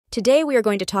Today we are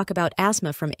going to talk about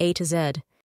asthma from A to Z.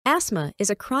 Asthma is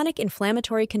a chronic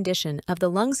inflammatory condition of the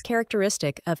lungs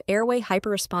characteristic of airway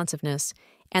hyperresponsiveness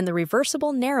and the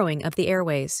reversible narrowing of the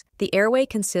airways. The airway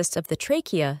consists of the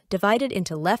trachea divided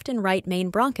into left and right main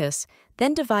bronchus,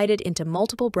 then divided into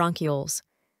multiple bronchioles.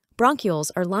 Bronchioles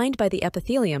are lined by the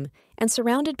epithelium and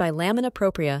surrounded by lamina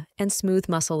propria and smooth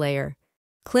muscle layer.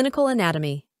 Clinical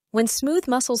anatomy. When smooth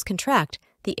muscles contract,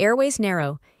 the airways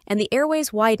narrow, and the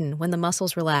airways widen when the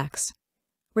muscles relax.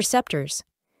 Receptors.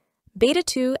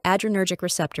 Beta-2 adrenergic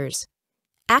receptors.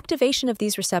 Activation of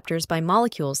these receptors by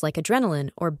molecules like adrenaline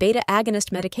or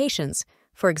beta-agonist medications,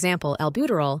 for example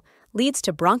albuterol, leads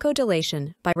to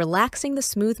bronchodilation by relaxing the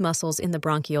smooth muscles in the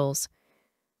bronchioles.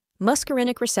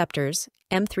 Muscarinic receptors,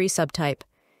 M3 subtype.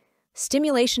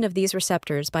 Stimulation of these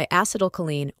receptors by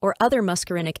acetylcholine or other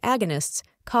muscarinic agonists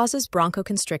causes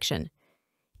bronchoconstriction.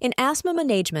 In asthma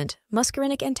management,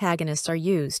 muscarinic antagonists are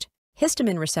used.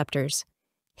 Histamine receptors.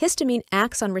 Histamine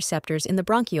acts on receptors in the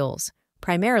bronchioles,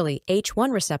 primarily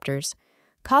H1 receptors,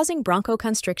 causing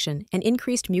bronchoconstriction and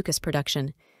increased mucus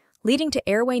production, leading to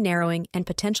airway narrowing and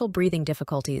potential breathing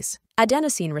difficulties.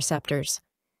 Adenosine receptors.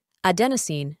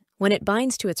 Adenosine, when it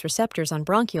binds to its receptors on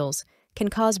bronchioles, can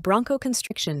cause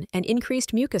bronchoconstriction and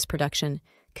increased mucus production,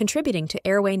 contributing to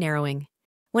airway narrowing.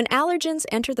 When allergens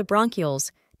enter the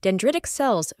bronchioles, dendritic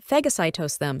cells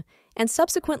phagocytose them and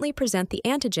subsequently present the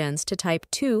antigens to type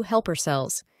 2 helper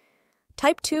cells.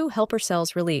 Type 2 helper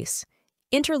cells release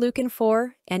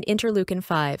interleukin-4 and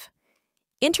interleukin-5.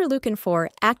 Interleukin-4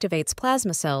 activates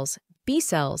plasma cells, B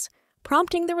cells,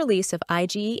 prompting the release of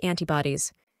IgE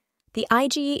antibodies. The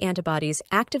IgE antibodies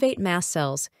activate mast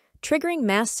cells, triggering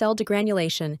mast cell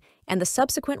degranulation and the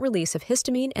subsequent release of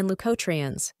histamine and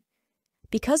leukotrienes.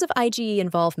 Because of IgE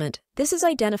involvement, this is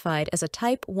identified as a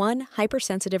type 1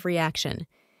 hypersensitive reaction.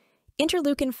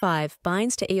 Interleukin-5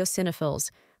 binds to eosinophils,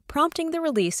 prompting the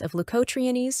release of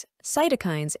leukotrienes,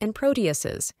 cytokines, and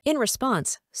proteases. In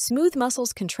response, smooth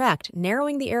muscles contract,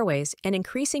 narrowing the airways and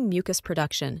increasing mucus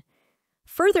production.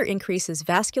 Further increases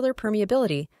vascular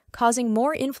permeability, causing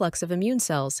more influx of immune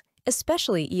cells,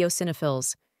 especially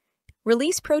eosinophils.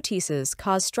 Release proteases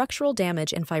cause structural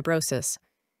damage and fibrosis.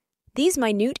 These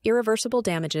minute irreversible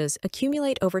damages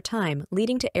accumulate over time,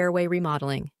 leading to airway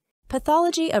remodeling.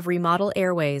 Pathology of remodel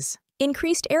airways.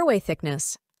 Increased airway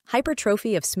thickness,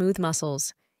 hypertrophy of smooth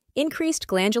muscles, increased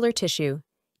glandular tissue,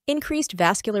 increased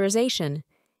vascularization,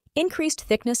 increased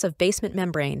thickness of basement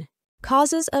membrane.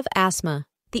 Causes of asthma.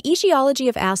 The etiology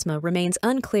of asthma remains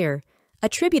unclear,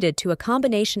 attributed to a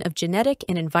combination of genetic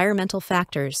and environmental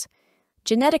factors.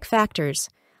 Genetic factors: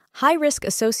 high-risk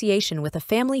association with a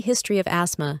family history of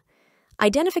asthma,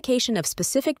 identification of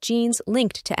specific genes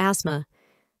linked to asthma,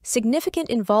 significant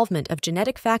involvement of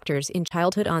genetic factors in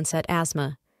childhood-onset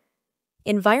asthma.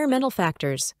 Environmental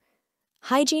factors: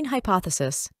 hygiene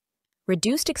hypothesis.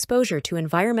 Reduced exposure to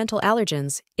environmental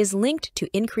allergens is linked to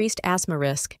increased asthma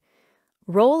risk.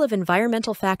 Role of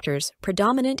environmental factors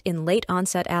predominant in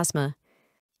late-onset asthma.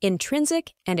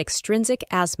 Intrinsic and extrinsic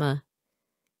asthma.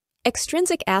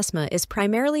 Extrinsic asthma is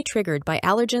primarily triggered by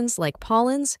allergens like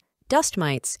pollens, dust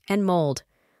mites, and mold.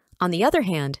 On the other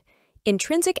hand,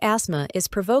 intrinsic asthma is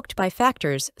provoked by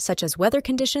factors such as weather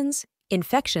conditions,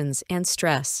 infections, and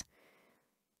stress.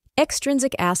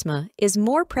 Extrinsic asthma is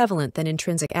more prevalent than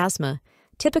intrinsic asthma,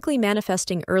 typically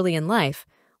manifesting early in life,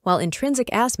 while intrinsic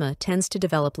asthma tends to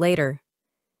develop later.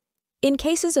 In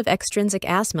cases of extrinsic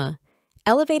asthma,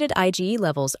 elevated IgE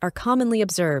levels are commonly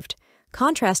observed,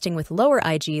 contrasting with lower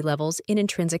IgE levels in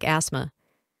intrinsic asthma.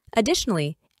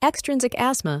 Additionally, extrinsic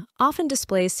asthma often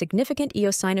displays significant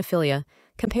eosinophilia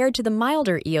compared to the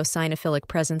milder eosinophilic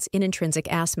presence in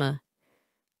intrinsic asthma.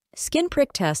 Skin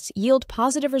prick tests yield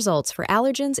positive results for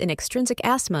allergens in extrinsic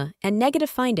asthma and negative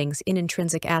findings in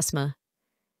intrinsic asthma.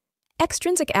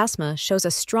 Extrinsic asthma shows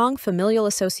a strong familial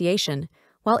association,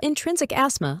 while intrinsic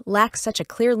asthma lacks such a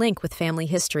clear link with family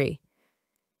history.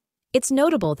 It's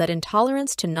notable that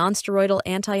intolerance to nonsteroidal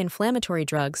anti-inflammatory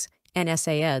drugs,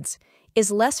 NSAIDs, is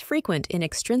less frequent in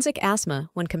extrinsic asthma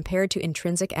when compared to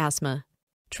intrinsic asthma.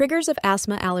 Triggers of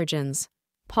asthma allergens: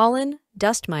 pollen,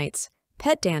 dust mites,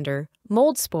 pet dander,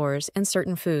 mold spores, and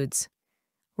certain foods.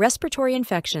 Respiratory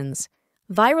infections: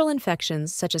 viral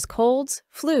infections such as colds,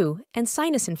 flu, and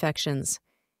sinus infections.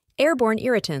 Airborne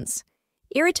irritants: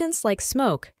 irritants like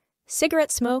smoke,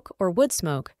 cigarette smoke or wood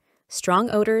smoke, strong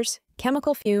odors,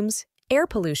 chemical fumes, air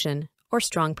pollution, or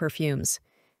strong perfumes.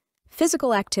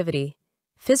 Physical activity: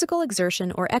 physical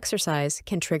exertion or exercise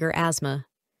can trigger asthma.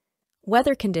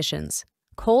 Weather conditions: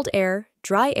 cold air,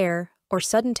 dry air, or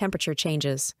sudden temperature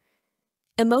changes.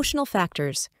 Emotional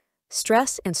factors: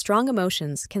 Stress and strong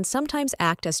emotions can sometimes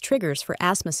act as triggers for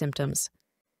asthma symptoms.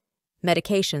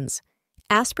 Medications: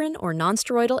 aspirin or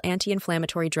nonsteroidal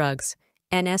anti-inflammatory drugs,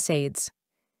 NSAIDs.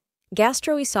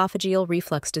 Gastroesophageal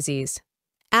reflux disease,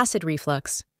 acid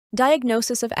reflux.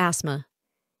 Diagnosis of asthma.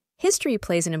 History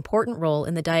plays an important role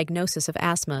in the diagnosis of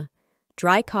asthma.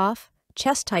 Dry cough,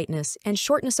 chest tightness, and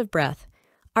shortness of breath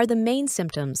are the main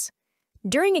symptoms.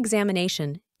 During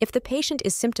examination, if the patient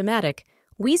is symptomatic,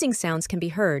 wheezing sounds can be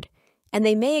heard, and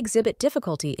they may exhibit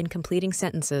difficulty in completing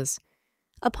sentences.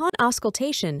 Upon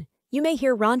auscultation, you may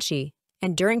hear raunchy,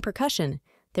 and during percussion,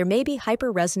 there may be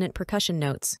hyperresonant percussion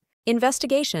notes.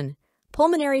 Investigation: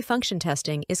 pulmonary function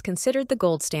testing is considered the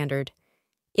gold standard.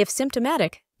 If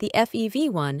symptomatic, the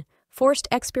FEV1, forced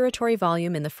expiratory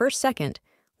volume in the first second,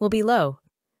 will be low.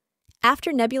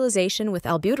 After nebulization with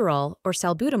albuterol or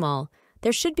salbutamol,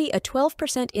 there should be a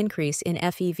 12% increase in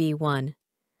FEV1.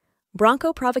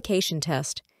 Bronchoprovocation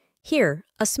test. Here,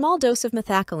 a small dose of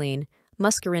methacillin,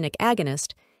 muscarinic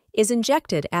agonist, is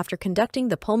injected after conducting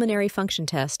the pulmonary function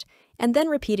test and then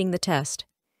repeating the test.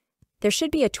 There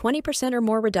should be a 20% or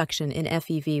more reduction in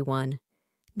FEV1.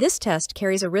 This test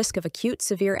carries a risk of acute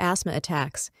severe asthma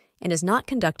attacks and is not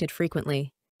conducted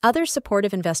frequently. Other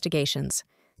supportive investigations: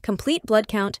 complete blood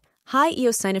count, high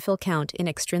eosinophil count in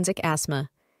extrinsic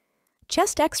asthma.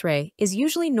 Chest X-ray is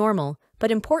usually normal but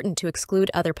important to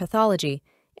exclude other pathology,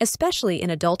 especially in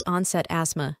adult-onset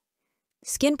asthma.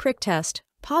 Skin prick test,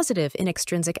 positive in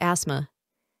extrinsic asthma.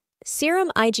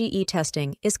 Serum IgE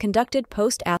testing is conducted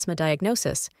post-asthma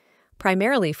diagnosis,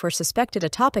 primarily for suspected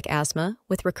atopic asthma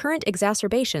with recurrent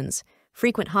exacerbations,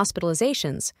 frequent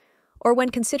hospitalizations, or when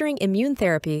considering immune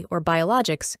therapy or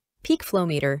biologics. Peak flow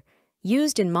meter,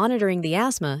 used in monitoring the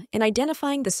asthma and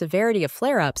identifying the severity of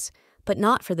flare-ups, but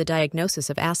not for the diagnosis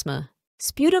of asthma.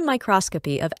 Sputum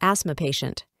microscopy of asthma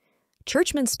patient.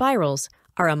 Churchman spirals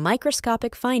are a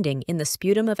microscopic finding in the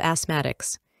sputum of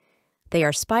asthmatics. They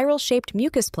are spiral-shaped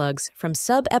mucus plugs from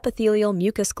subepithelial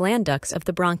mucus gland ducts of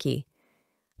the bronchi.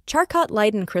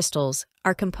 Charcot-Leyden crystals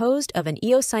are composed of an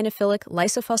eosinophilic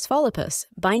lysophospholipase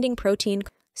binding protein.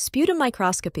 Sputum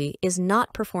microscopy is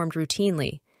not performed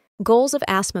routinely. Goals of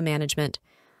asthma management: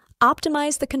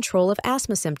 optimize the control of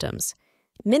asthma symptoms,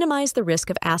 minimize the risk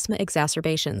of asthma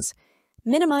exacerbations,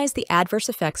 minimize the adverse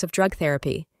effects of drug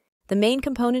therapy. The main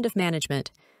component of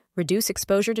management: reduce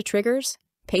exposure to triggers,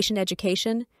 patient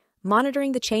education,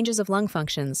 monitoring the changes of lung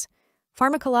functions,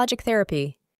 pharmacologic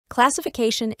therapy.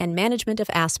 Classification and management of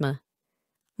asthma.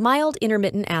 Mild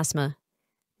intermittent asthma.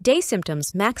 Day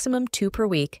symptoms maximum 2 per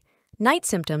week, night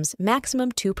symptoms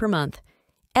maximum 2 per month.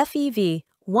 FEV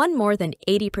 1 more than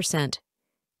 80%.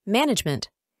 Management.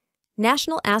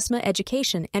 National Asthma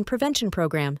Education and Prevention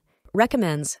Program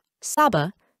recommends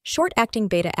SABA, short-acting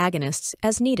beta agonists,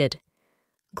 as needed.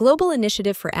 Global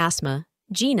Initiative for Asthma,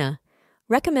 GINA,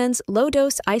 recommends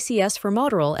low-dose ICS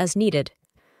formoterol as needed,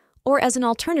 or as an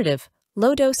alternative,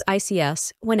 low-dose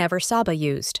ICS whenever SABA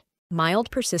used. Mild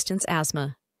persistence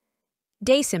asthma.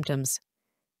 Day symptoms: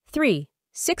 3,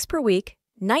 6 per week,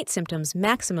 night symptoms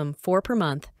maximum 4 per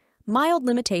month, mild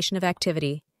limitation of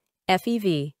activity.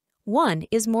 FEV 1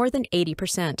 is more than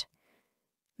 80%.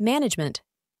 Management.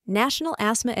 National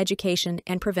Asthma Education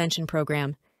and Prevention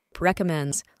Program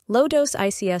recommends low-dose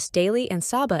ICS daily and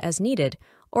SABA as needed,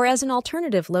 or as an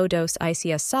alternative low-dose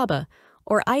ICS SABA,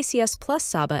 or ICS plus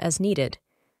SABA as needed.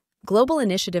 Global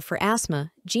Initiative for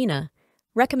Asthma, GINA,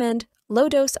 recommend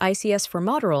low-dose ICS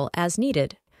formoterol as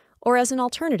needed, or as an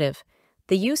alternative,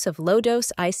 the use of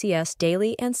low-dose ICS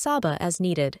daily and SABA as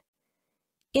needed.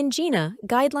 In GINA,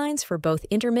 guidelines for both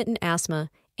intermittent asthma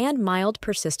and mild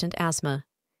persistent asthma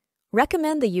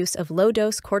recommend the use of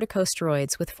low-dose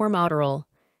corticosteroids with formoterol.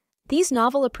 These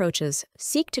novel approaches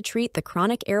seek to treat the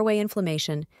chronic airway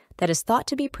inflammation that is thought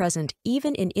to be present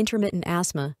even in intermittent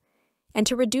asthma, and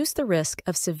to reduce the risk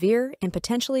of severe and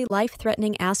potentially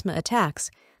life-threatening asthma attacks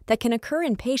that can occur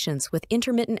in patients with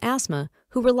intermittent asthma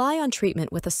who rely on treatment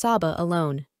with a SABA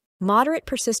alone. Moderate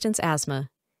persistence asthma.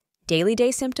 Daily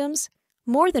day symptoms: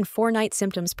 more than 4 night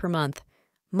symptoms per month.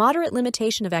 Moderate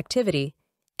limitation of activity.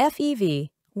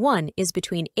 FEV 1 is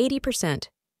between 80%,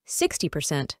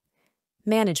 60%.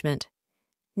 Management.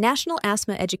 National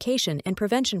Asthma Education and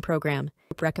Prevention Program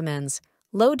recommends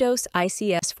low-dose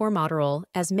ICS formoterol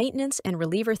as maintenance and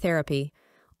reliever therapy,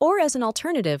 or as an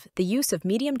alternative, the use of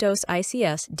medium-dose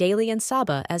ICS daily and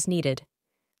SABA as needed.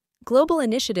 Global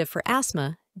Initiative for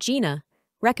Asthma, GINA,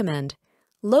 recommend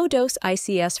low-dose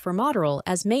ICS formoterol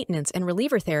as maintenance and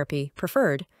reliever therapy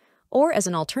preferred, or as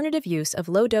an alternative use of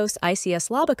low-dose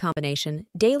ICS-LABA combination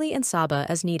daily and SABA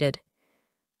as needed.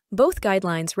 Both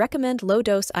guidelines recommend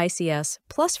low-dose ICS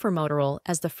plus formoterol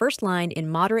as the first line in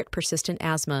moderate persistent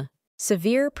asthma.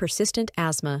 Severe persistent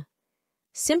asthma.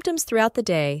 Symptoms throughout the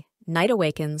day, night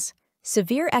awakens,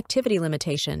 severe activity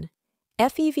limitation.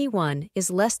 FEV1 is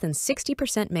less than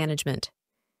 60% management.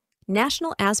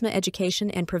 National Asthma Education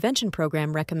and Prevention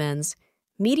Program recommends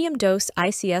medium-dose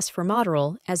ICS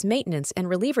formoterol as maintenance and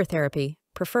reliever therapy,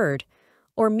 preferred,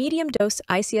 or medium-dose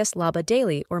ICS LABA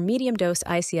daily or medium-dose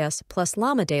ICS plus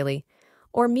LAMA daily,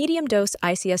 or medium-dose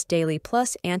ICS daily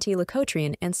plus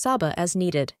anti-leukotriene and SABA as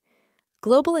needed.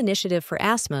 Global Initiative for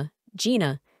Asthma,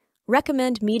 GINA,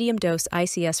 recommend medium-dose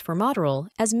ICS formoterol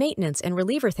as maintenance and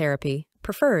reliever therapy,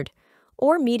 preferred,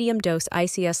 or medium-dose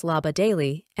ICS LABA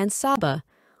daily and SABA,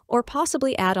 or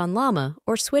possibly add on LAMA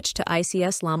or switch to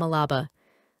ICS LAMA LABA.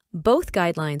 Both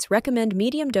guidelines recommend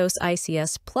medium-dose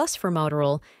ICS plus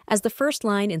formoterol as the first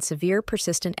line in severe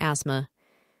persistent asthma.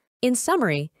 In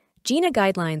summary, GINA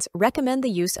guidelines recommend the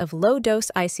use of low-dose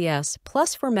ICS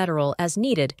plus formoterol as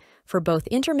needed for both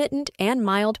intermittent and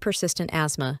mild persistent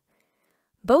asthma.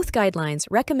 Both guidelines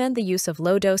recommend the use of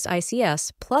low-dose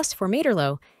ICS plus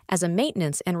formoterol as a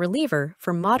maintenance and reliever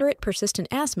for moderate persistent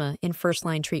asthma in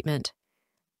first-line treatment.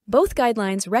 Both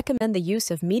guidelines recommend the use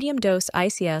of medium-dose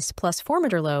ICS plus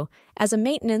formoterol as a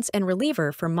maintenance and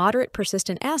reliever for moderate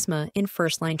persistent asthma in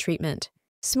first-line treatment.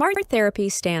 SMART therapy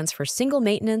stands for Single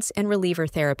Maintenance and Reliever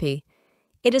Therapy.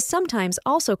 It is sometimes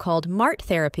also called MART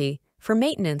therapy for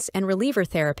Maintenance and Reliever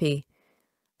Therapy.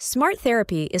 SMART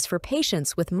therapy is for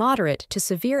patients with moderate to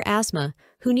severe asthma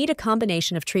who need a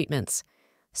combination of treatments.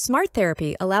 SMART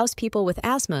therapy allows people with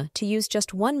asthma to use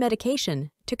just one medication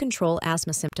to control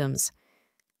asthma symptoms.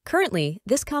 Currently,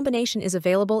 this combination is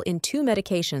available in 2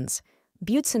 medications,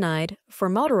 budesonide,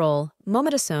 formoterol,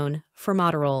 mometasone,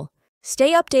 formoterol.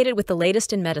 Stay updated with the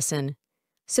latest in medicine.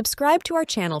 Subscribe to our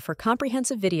channel for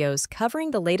comprehensive videos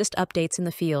covering the latest updates in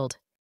the field.